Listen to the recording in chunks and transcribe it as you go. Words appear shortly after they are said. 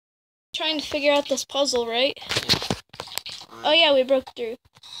Trying to figure out this puzzle, right? Oh yeah, we broke through.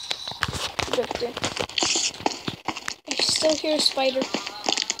 I still hear a spider.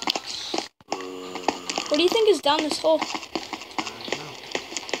 What do you think is down this hole?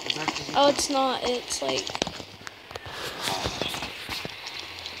 Oh, it's not. It's like...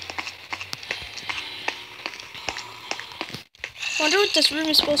 I wonder what this room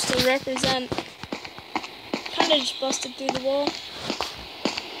is supposed to represent. Kinda just busted through the wall.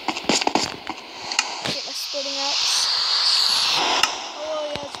 Get my splitting axe. Oh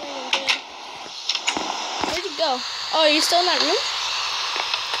yeah, it's raining good. Where'd you go? Oh, are you still in that room?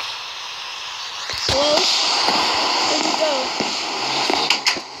 Hello? Where'd you go?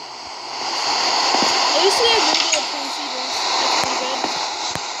 At least we have radio transceivers. That's pretty good.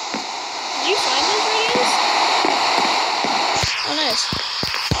 Did you find those radios? Oh, nice.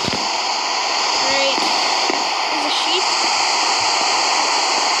 Alright. There's a sheep.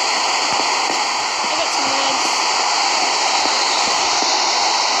 I got some mags.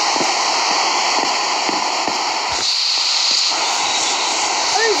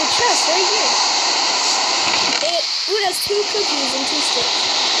 Oh, there's a chest right here. It has 2 cookies and 2 sticks.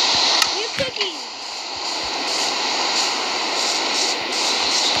 We have cookies!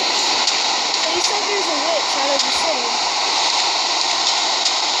 So you said there's a witch out of the city.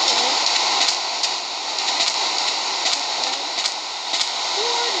 Okay.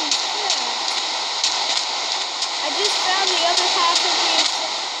 What is that? I just found the other half of the...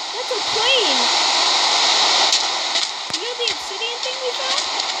 That's a plane! You know the obsidian thing we found?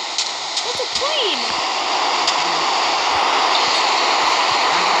 That's a plane!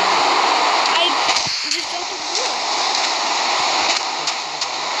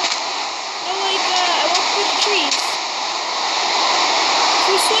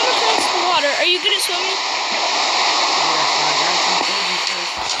 Swim across the water. Are you good at swimming? Yes,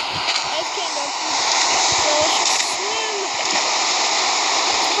 I can't go through. So let's just swim.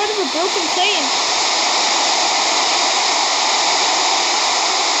 It's part of a broken plane.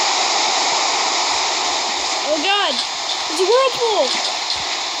 Oh god! It's a whirlpool!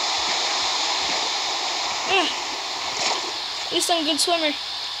 At least I'm a good swimmer.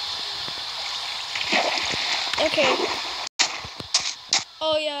 Okay.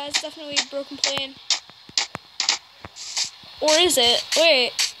 Oh yeah, it's definitely a broken plane. Or is it?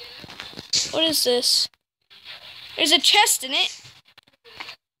 Wait. What is this? There's a chest in it.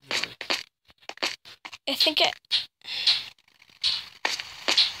 I think it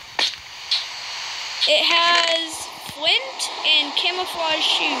has flint and camouflage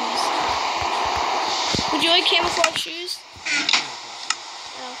shoes. Would you like camouflage shoes?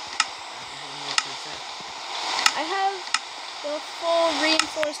 No. I have the full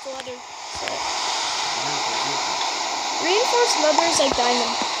reinforced leather set. Reinforced leather is like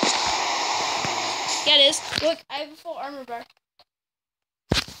diamond. Yeah, it is. Look, I have a full armor bar.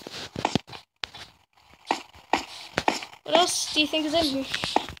 What else do you think is in here?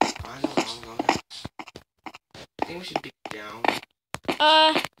 I don't know. I think we should dig down.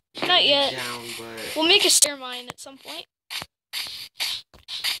 Not yet. Down, but... We'll make a stair mine at some point.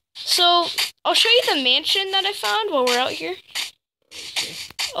 So, I'll show you the mansion that I found while we're out here. Okay.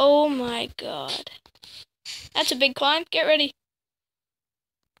 Oh my god. That's a big climb. Get ready.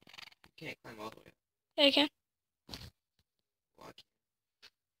 You can't climb all the way up. Yeah, I can. Well,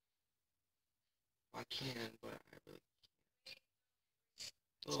 I can, but I really can't.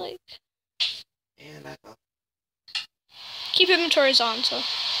 It's like... And I fell. Keep inventories on, so...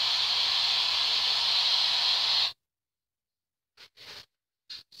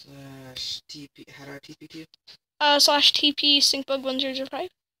 Slash TP... How do I TP to you? Slash TP syncbug1005.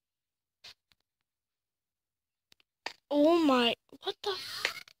 Oh my...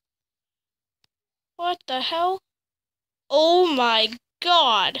 What the hell? Oh my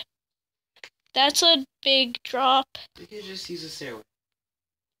god. That's a big drop. You can just use a stairway.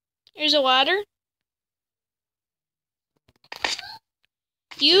 Here's a ladder.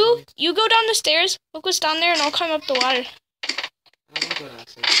 You go down the stairs. Look what's down there, and I'll climb up the ladder. I don't want to go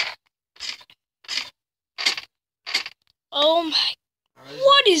downstairs. Oh my...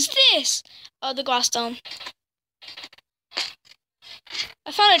 What is this? Oh, the glass dome.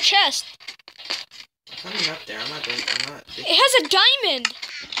 I found a chest. I'm coming up there. I'm not. It has a diamond.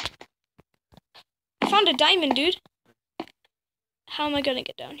 I found a diamond, dude. How am I gonna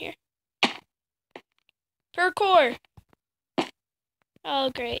get down here? Parkour.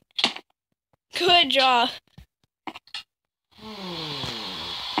 Oh, great. Good job.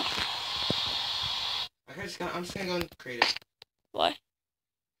 I'm just gonna go and create it. Why?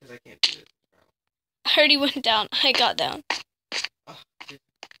 Because I can't do it. I already went down. I got down. Oh,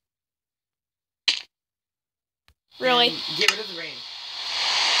 Really? And get rid of the rain.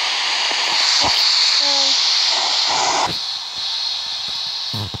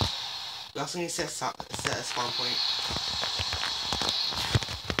 We also need to set a spawn point.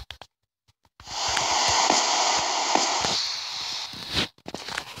 I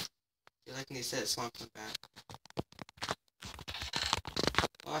feel like I need to set a spawn point back.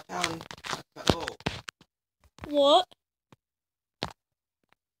 Oh, I found oh. What?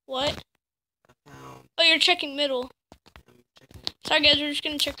 What? I found. Oh, you're checking middle. I'm checking. Sorry guys, we're just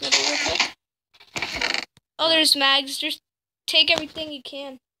gonna check middle real quick. Oh, there's mags. Just take everything you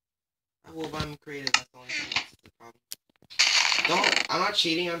can. I will, but I'm creative. That's the only thing that's the problem. I'm not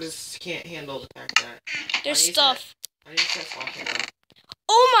cheating. I just can't handle the fact that There's stuff. I need to set spawn point back.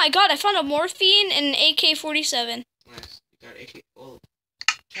 Oh my god, I found a morphine and an AK-47. Nice. You got AK. Oh,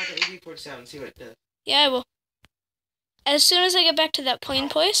 try the AK-47. See what it does. Yeah, I will. As soon as I get back to that plane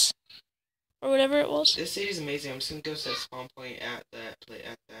place, or whatever it was. This city's amazing. I'm just gonna go set spawn point at that.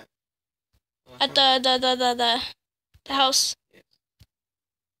 At the house. Yes.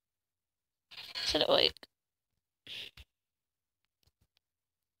 Set it like.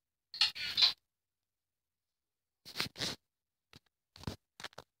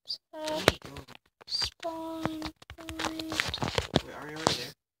 Spawn point. Wait, are you already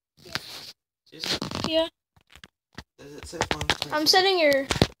there? Yeah. Seriously? Yeah. Does it set spawn point? I'm setting your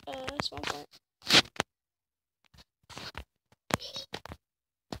spawn point.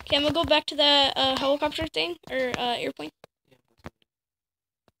 Okay, I'm gonna go back to the helicopter thing or airplane. Yeah.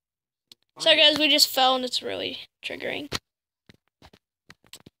 Sorry guys, we just fell and it's really triggering.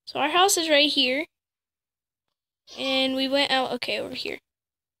 So our house is right here. And we went out, okay, over here.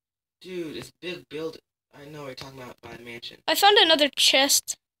 Dude, it's big build. I know what you're talking about by the mansion. I found another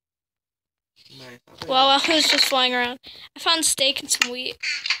chest Nice. while I was just flying around. I found steak and some wheat.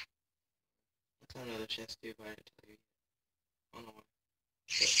 I found another chest too, but I didn't tell you. I don't know why.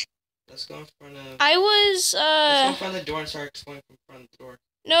 So, let's go in front of. I was Let's go in front of the door and start exploring from front of the door.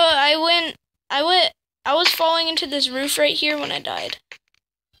 no, I was falling into this roof right here when I died.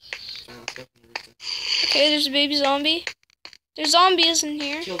 Fine, let's go from the roof then. Okay, there's a baby zombie. There's zombies in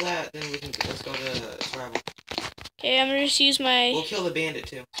here. Kill that, then we can let's go to survival. Okay, I'm gonna just use my. We'll kill the bandit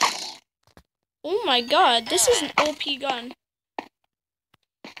too. Oh my god, this is an OP gun.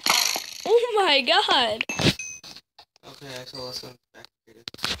 Oh my god. Okay, so let's go back to creative.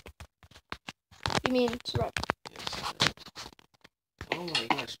 You mean survival? Yes. Oh my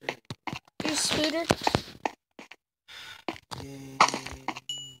gosh, great. Use scooter. Yay.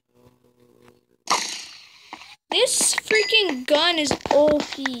 This freaking gun is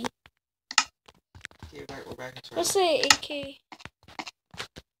OP. Okay, we're back in survival. Let's say AK.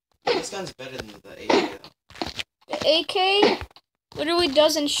 This gun's better than the AK though. The AK literally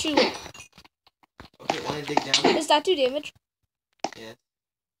doesn't shoot. Okay, wanna dig down? Does that do damage? Yes.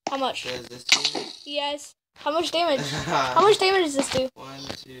 How much? Does this do? Yes. How much damage? How much damage does this do? 1,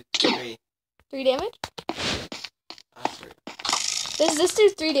 2, 3. 3 damage? Sorry. Does this do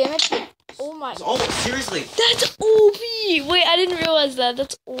 3 damage? Oh my. Oh, seriously? That's OP! Wait, I didn't realize that.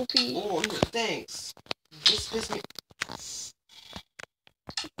 That's OP. Oh, thanks. This pissed me.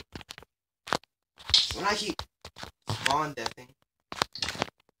 When I keep spawn deathing.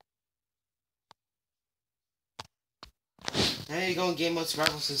 I need to go in game mode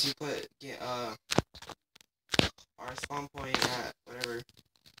survival since you put our spawn point at whatever.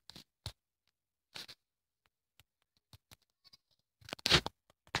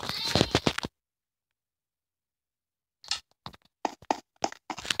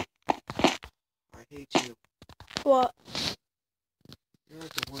 I hate you. What? You're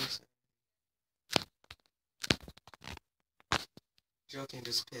like the worst. Joking,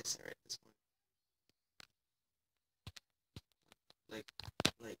 just piss right at this point.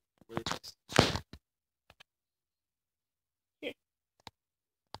 Like, really pissed. Here.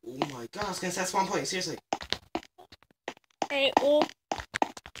 Oh my god, I was gonna set spawn point, seriously. Alright, well.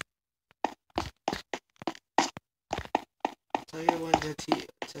 I'll tell you when to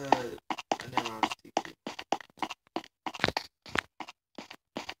never mind, TP.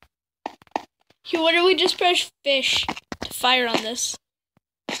 You literally just press fish to fire on this.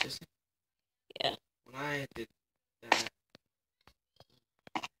 Seriously? Yeah. When I did that,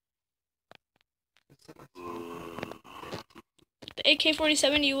 let's set my spawn point. The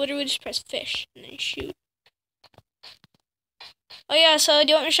AK-47, you literally just press fish and then you shoot. Oh yeah, so do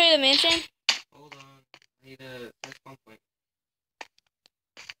you want me to show you the mansion? Hold on, I need a set spawn point.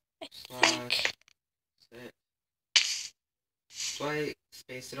 I think. Set. Do I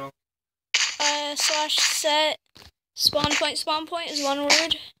space it all? / set spawn point is one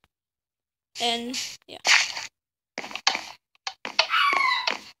word. And yeah.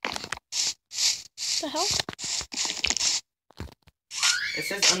 The hell? It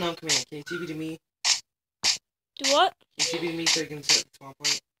says unknown command. Can you TP to me? Do what? Can you TP to me so you can set the spawn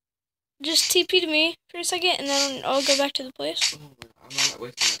point? Just TP to me for a second, and then I'll go back to the place. Oh my god, I'm not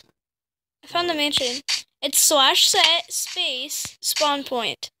wasting my time. I found the mansion. It's /set space spawn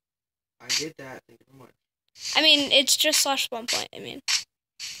point. I did that. Thank you very much. I mean, it's just /spawn point. I mean,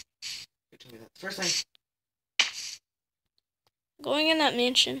 You told me that the first time. going in that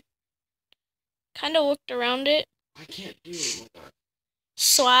mansion. Kind of looked around it. I can't do it. Oh my god.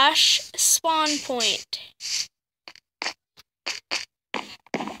 /spawn point.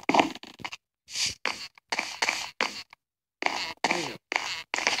 There you go.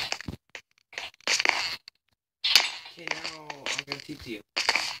 Okay, now I'm gonna TP to you.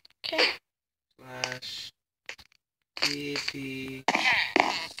 Okay. /TP.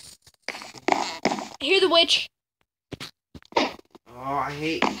 I hear the witch. Oh, I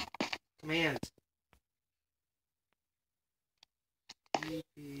hate commands.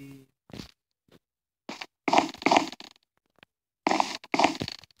 TP.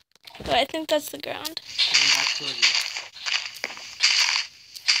 But I think that's the ground. Coming back towards you.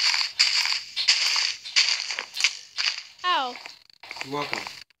 Ow. You're welcome.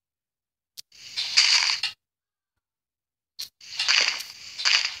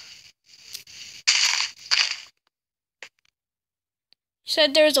 You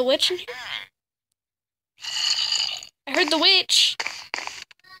said there was a witch in here? I heard the witch.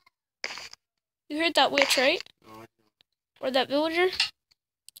 You heard that witch, right? Oh, I know. Or that villager?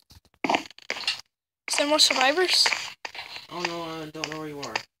 Is there more survivors? Oh no, I don't know where you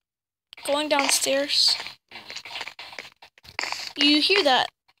are. Going downstairs. You hear that,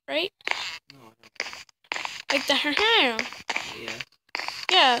 right? No, I don't. Like the Yeah.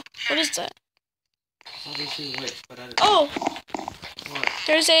 Yeah. What is that? It's obviously a witch, but I don't. Oh! What?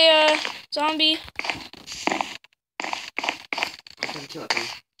 There's a zombie. I'm gonna kill it then.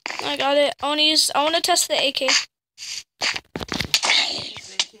 I got it. I want to test the AK.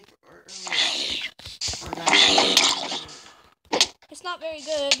 It's not very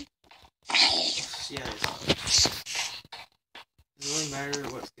good. Yeah, it is. Does it really matter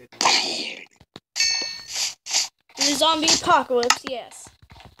what's good? In the zombie apocalypse, yes.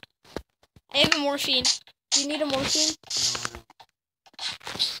 I have a morphine. Do you need a morphine? No, I don't.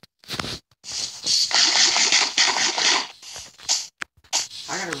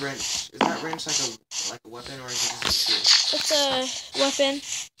 I got a wrench. Is that wrench like a weapon or is it just a tool? It's a weapon.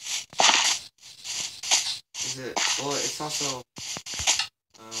 Is it? Well, it's also.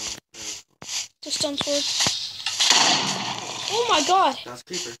 It's a stone sword. Oh my god! That's a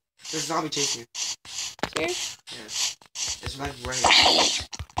creeper. There's a zombie chasing you. Here? Yeah. It's like running.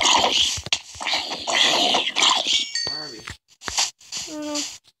 Where are we? I don't know.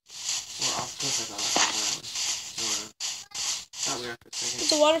 We're off course, I thought. No, thought we were for a second.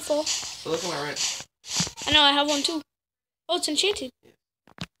 It's a waterfall. But look at my wrench. I know, I have one too. Oh, it's enchanted. I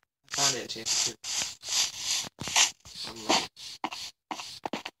found it enchanted too. I'm lucky.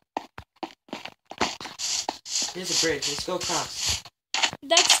 Here's a bridge. Let's go across.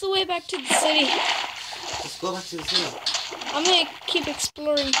 That's the way back to the city. Let's go back to the city. I'm gonna keep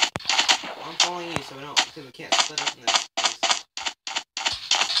exploring. I'm following you so because we can't split up in this place.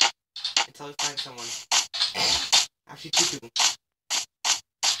 Until we find someone. Actually, two people.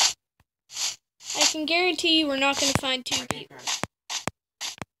 I can guarantee you we're not gonna find two people.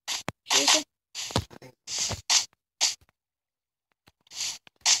 Seriously? I think so.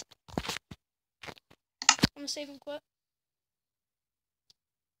 I'm gonna save and quit.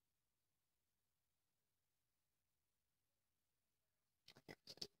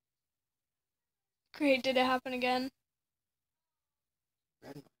 Great, did it happen again?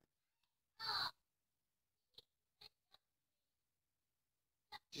 Red.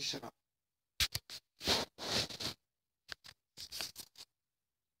 Just shut up.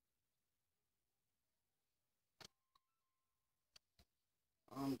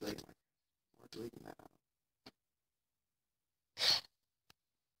 I'm deleting my. We're deleting that out.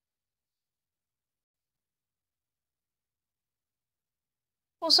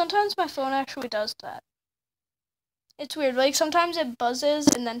 Well, sometimes my phone actually does that. It's weird. Like, sometimes it buzzes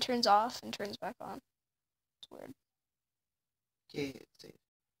and then turns off and turns back on. It's weird. Okay, it's safe.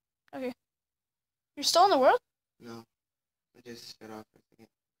 Okay. You're still in the world? No. I just shut off for a second.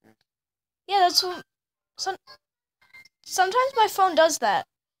 Yeah, that's what... Sometimes my phone does that.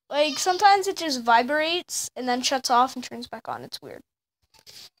 Like, sometimes it just vibrates and then shuts off and turns back on. It's weird.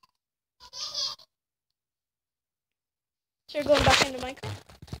 So you're going back into Minecraft?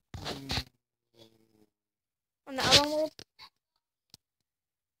 On the Outer World?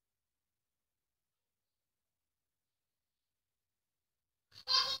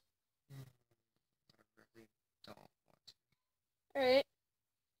 Alright.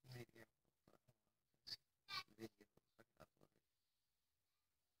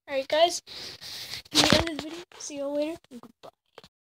 Alright, guys. The end of the video. See you all later. Goodbye.